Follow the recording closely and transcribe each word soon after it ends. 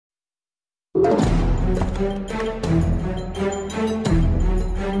Welcome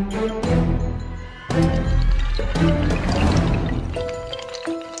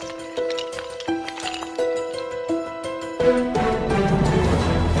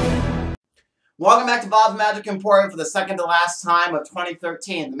back to Bob's Magic Emporium for the second to last time of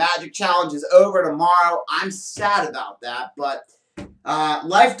 2013. The Magic Challenge is over tomorrow. I'm sad about that, but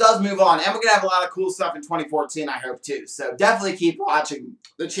life does move on. And we're going to have a lot of cool stuff in 2014, I hope, too. So definitely keep watching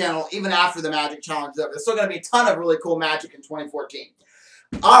the channel even after the Magic Challenge is over. There's still going to be a ton of really cool magic in 2014.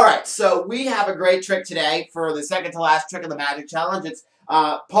 All right, so we have a great trick today for the second to last trick of the Magic Challenge. It's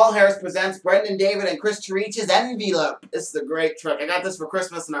Paul Harris presents Brendan David and Chris Cherich's Envy-lope. This is a great trick. I got this for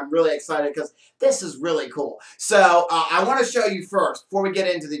Christmas, and I'm really excited because this is really cool. So I want to show you first, before we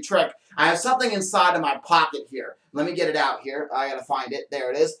get into the trick, I have something inside of my pocket here. Let me get it out here. I got to find it. There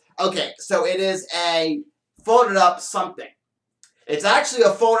it is. Okay, so it is a folded up something. It's actually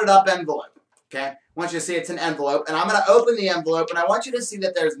a folded up envelope. Okay, I want you to see it's an envelope, and I'm going to open the envelope, and I want you to see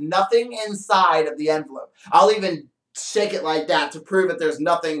that there's nothing inside of the envelope. I'll even shake it like that to prove that there's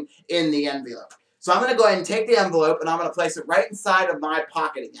nothing in the envelope. So I'm going to go ahead and take the envelope, and I'm going to place it right inside of my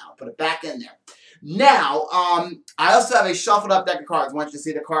pocket again. I'll put it back in there. Now, I also have a shuffled up deck of cards. I want you to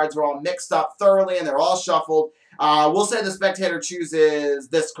see the cards are all mixed up thoroughly, and they're all shuffled. We'll say the spectator chooses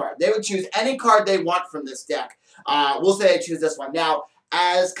this card. They would choose any card they want from this deck. We'll say they choose this one. Now,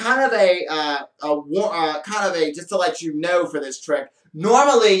 as kind of just to let you know for this trick,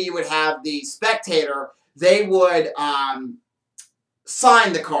 normally you would have the spectator, they would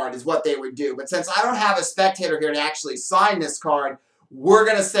sign the card is what they would do. But since I don't have a spectator here to actually sign this card, we're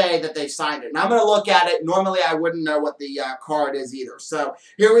going to say that they've signed it. And I'm going to look at it. Normally I wouldn't know what the card is either. So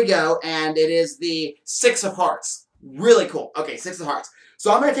here we go, and it is the Six of Hearts. Really cool. Okay, Six of Hearts.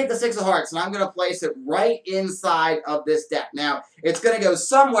 So I'm going to take the Six of Hearts, and I'm going to place it right inside of this deck. Now, it's going to go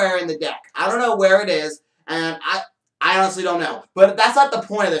somewhere in the deck. I don't know where it is, and I honestly don't know. But that's not the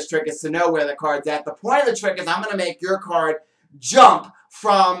point of this trick, is to know where the card's at. The point of the trick is I'm going to make your card jump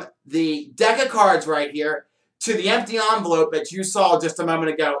from the deck of cards right here to the empty envelope that you saw just a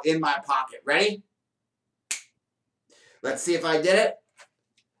moment ago in my pocket. Ready? Let's see if I did it.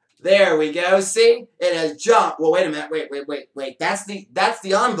 There we go. See? It has jumped. Well, wait a minute. Wait. That's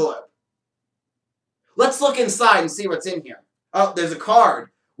the envelope. Let's look inside and see what's in here. Oh, there's a card.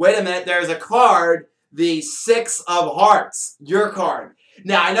 Wait a minute. There's a card. The Six of Hearts. Your card.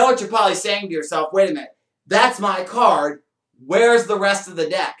 Now, I know what you're probably saying to yourself. Wait a minute. That's my card. Where's the rest of the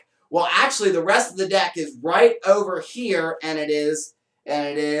deck? Well, actually, the rest of the deck is right over here, and it is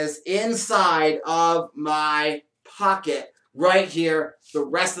inside of my pocket. Right here, the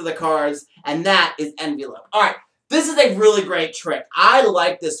rest of the cards, and that is Envy-lope. All right, this is a really great trick. I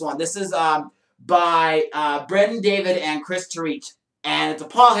like this one. This is by Brendan David and Chris Cherich, and it's a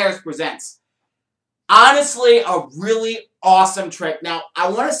Paul Harris Presents. Honestly, a really awesome trick. Now, I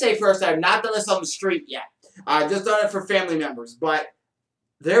want to say first, I have not done this on the street yet. I've just done it for family members, but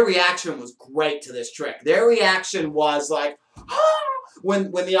their reaction was great to this trick. Their reaction was like, ah!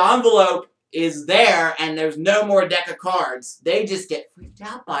 when the envelope is there and there's no more deck of cards, they just get freaked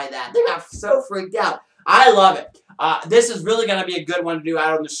out by that. They got so freaked out. I love it. This is really going to be a good one to do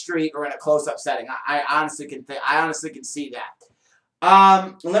out on the street or in a close-up setting. I honestly can see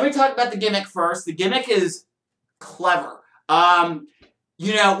that. Let me talk about the gimmick first. The gimmick is clever.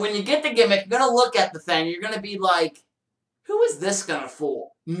 You know, when you get the gimmick, you're going to look at the thing. You're going to be like, who is this going to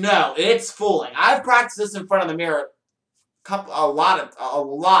fool? No, it's fooling. I've practiced this in front of the mirror a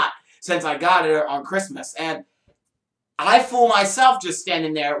lot since I got it on Christmas. And I fool myself just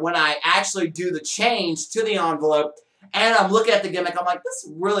standing there when I actually do the change to the envelope, and I'm looking at the gimmick. I'm like, this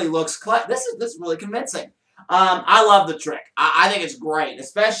really looks clever. This is really convincing. I love the trick. I think it's great,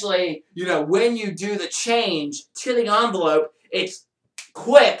 especially, you know, when you do the change to the envelope, it's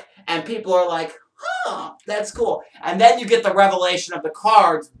quick, and people are like, huh, that's cool. And then you get the revelation of the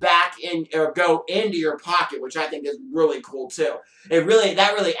cards back in, or go into your pocket, which I think is really cool too. That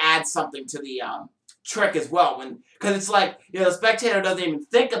really adds something to the trick as well, because it's like, you know, the spectator doesn't even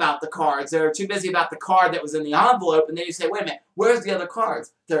think about the cards. They're too busy about the card that was in the envelope, and then you say, wait a minute, where's the other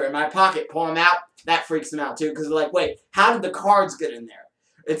cards? They're in my pocket. Pull them out. That freaks them out too, because they're like, wait, how did the cards get in there?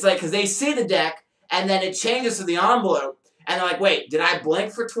 It's like, because they see the deck, and then it changes to the envelope, and they're like, wait, did I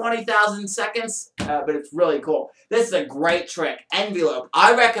blink for 20,000 seconds? But it's really cool. This is a great trick. Envy-lope.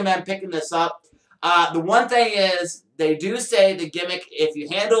 I recommend picking this up. The one thing is, they do say the gimmick, if you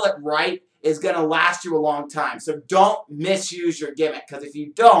handle it right, is going to last you a long time. So don't misuse your gimmick, because if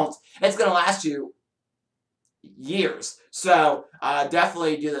you don't, it's going to last you years. So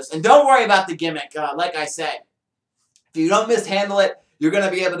definitely do this. And don't worry about the gimmick. Like I said, if you don't mishandle it, you're going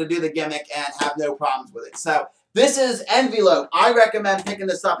to be able to do the gimmick and have no problems with it. So this is Envy-lope. I recommend picking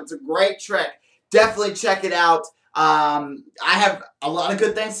this up. It's a great trick. Definitely check it out. I have a lot of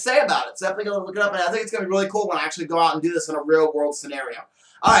good things to say about it. So definitely go look it up. And I think it's going to be really cool when I actually go out and do this in a real world scenario.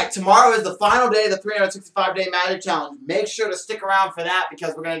 All right, tomorrow is the final day of the 365-day magic challenge. Make sure to stick around for that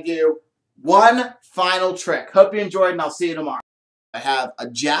because we're going to do one final trick. Hope you enjoyed, and I'll see you tomorrow. I have a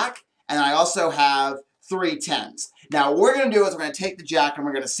jack, and I also have 3 10s. Now, what we're going to do is we're going to take the jack and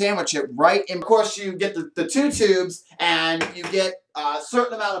we're going to sandwich it right in. Of course, you get the 2 tubes and you get a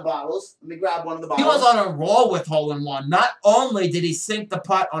certain amount of bottles. Let me grab one of the bottles. He was on a roll with hole-in-one. Not only did he sink the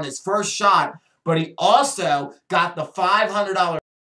putt on his first shot, but he also got the $500